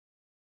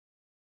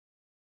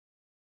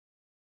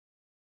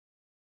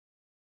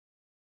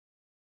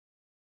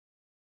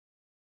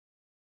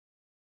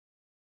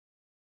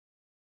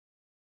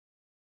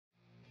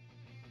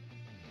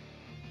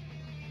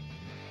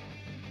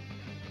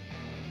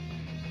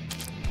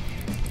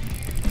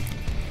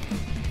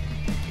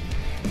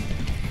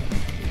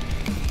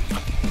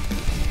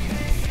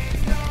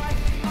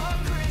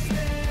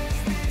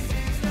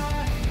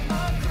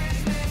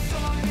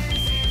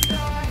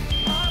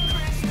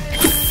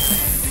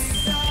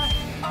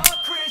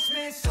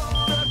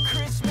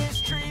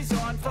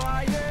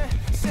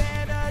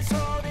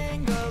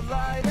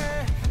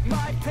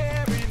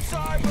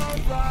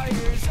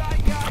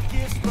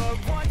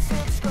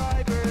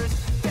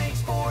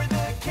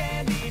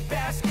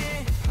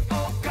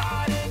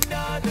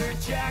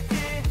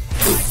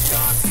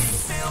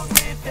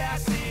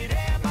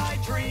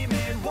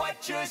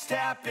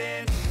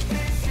happen.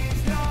 This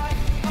is not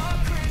a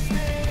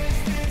Christmas.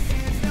 This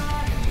is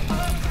not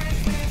a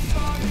Christmas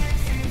song.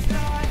 This is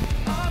not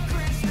a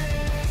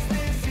Christmas.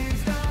 This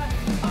is not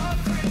a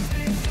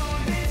Christmas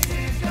song. This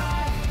is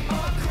not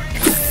a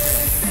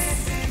Christmas.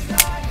 This is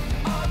not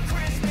a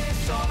Christmas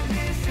song.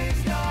 This is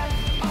not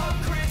a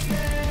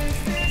Christmas.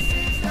 This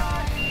is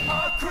not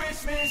a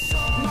Christmas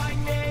song. My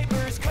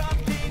neighbors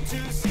compete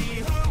to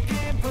see who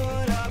can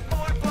put up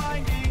more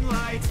blinding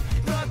lights.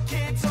 The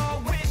kids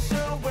all wish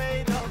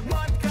away the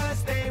month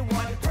 'cause they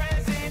want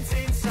presents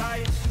in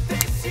sight.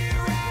 This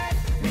year had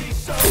me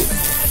so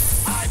mad,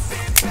 I've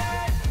been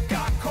bad,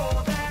 got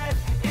cold that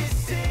is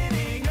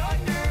sitting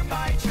under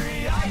my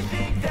tree. I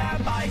think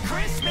that my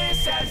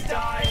Christmas has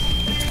died.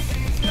 This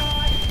is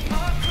not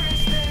a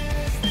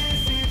Christmas.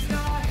 This is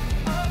not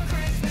a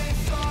Christmas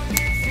song.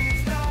 This is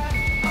not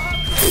a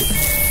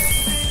Christmas.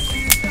 This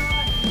is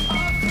not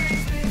a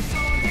Christmas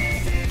song.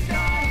 This is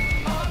not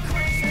a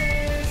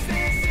Christmas.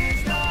 This is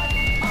not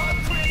a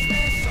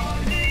Christmas song.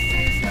 This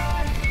is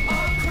not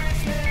a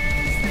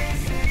Christmas.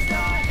 This is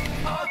not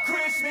a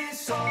Christmas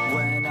song.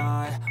 When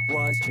I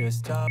was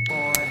just a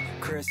boy,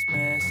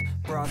 Christmas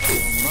brought so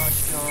much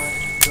joy.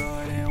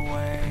 Couldn't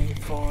wait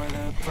for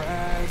the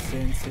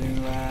presents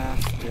and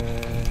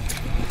laughter.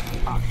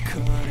 I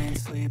couldn't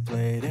sleep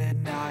late at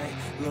night,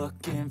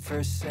 looking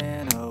for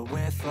Santa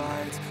with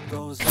lights.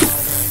 Those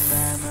are the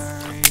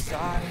memories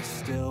I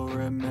still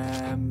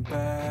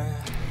remember.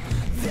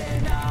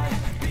 Then I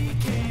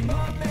became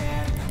a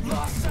man,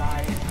 lost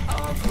sight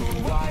of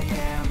who I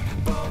am,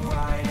 but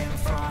right in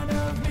front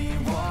of me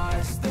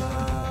was the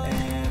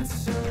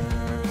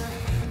answer.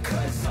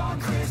 'Cause on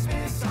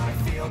Christmas I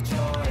feel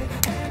joy,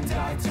 and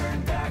I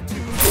turn back to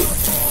a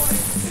boy.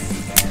 The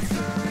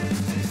answer is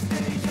to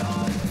stay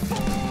young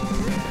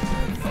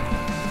forever.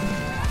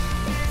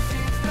 This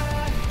is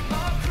not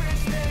a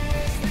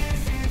Christmas.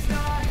 This is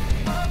not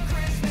a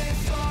Christmas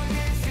song.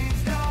 This is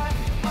not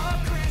a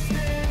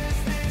Christmas.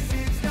 This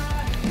is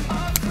not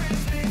a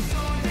Christmas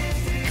song.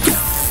 This is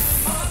not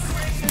a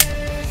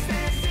Christmas.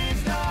 This is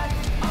not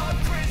a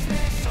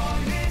Christmas song.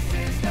 This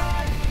is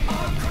not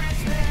a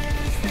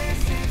Christmas.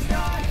 This is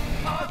not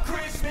a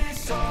Christmas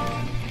song.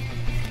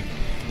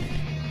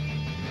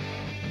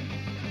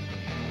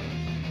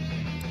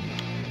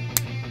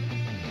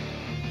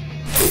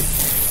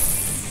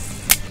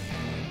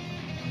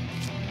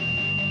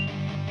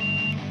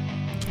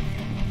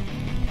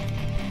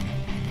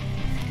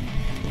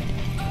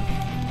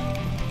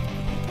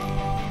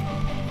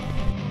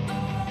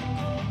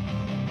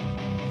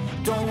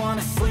 Don't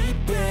wanna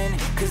sleep in,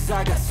 'cause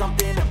I got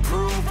something to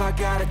prove. I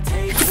gotta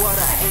take what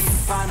I hate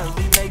and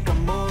finally make a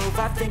move.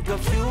 I think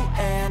of you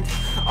and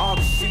all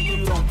the shit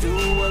you don't do.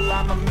 Well,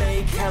 I'ma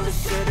make hella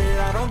sure that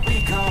I don't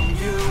become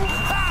you.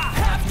 I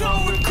have no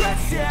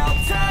regrets, yeah,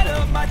 I'll tie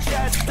up my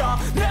chest. I'll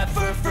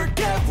never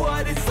forget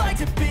what it's like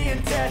to be in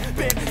debt.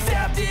 Been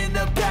stabbed in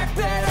the back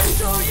bed, I'll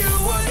show you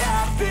what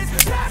happens.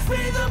 Pass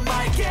me the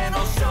mic and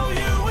I'll show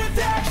you with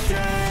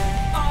action.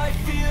 I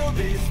feel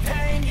this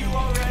pain, you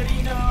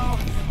already know.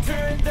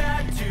 Turn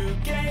that to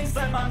gains,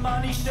 let my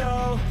money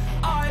show.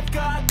 I've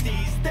got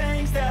these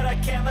things that I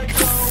can't let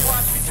go.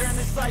 Watch me turn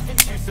this life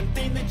into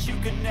something that you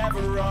could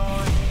never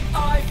own.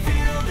 I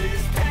feel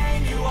this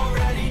pain, you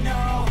already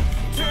know.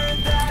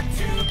 Turn that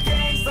to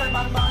gains, let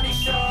my money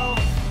show.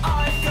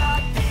 I've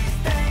got these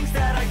things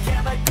that I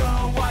can't let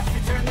go. Watch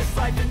me turn this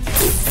life into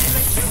something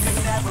that you could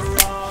never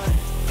own.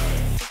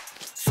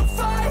 So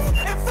fight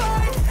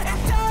and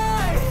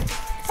die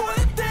for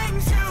the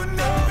things you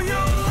know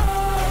you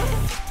love.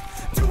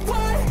 Do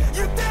what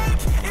you think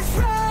is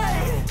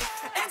right,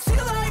 and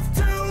see life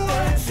do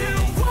what you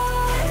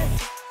want.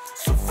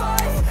 So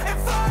fight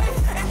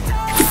and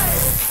die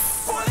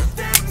for the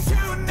things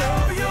you know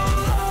you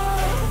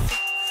love.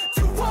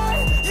 Do what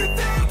you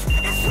think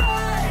is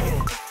right,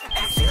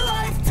 and see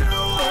life do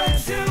what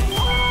you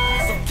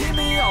want. So give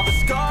me all the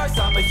scars,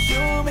 I'm a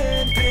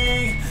human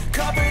being.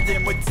 Cover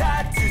them with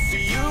tattoos so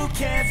you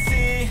can't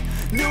see.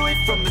 Knew it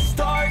from the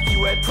start,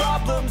 you had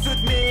problems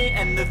with me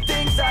and the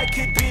things I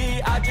could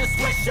be, I just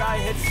wish I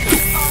had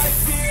seen. I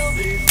feel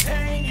this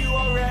pain, you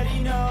already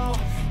know.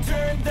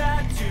 Turn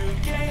that to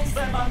gains,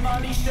 let my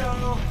money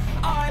show.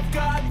 I've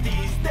got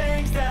these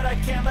things that I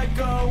can't let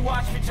go.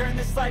 Watch me turn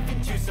this life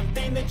into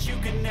something that you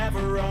could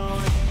never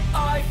own.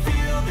 I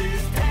feel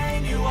this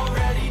pain, you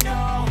already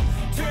know.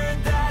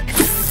 Turn that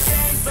to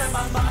gains, let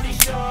my money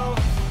show.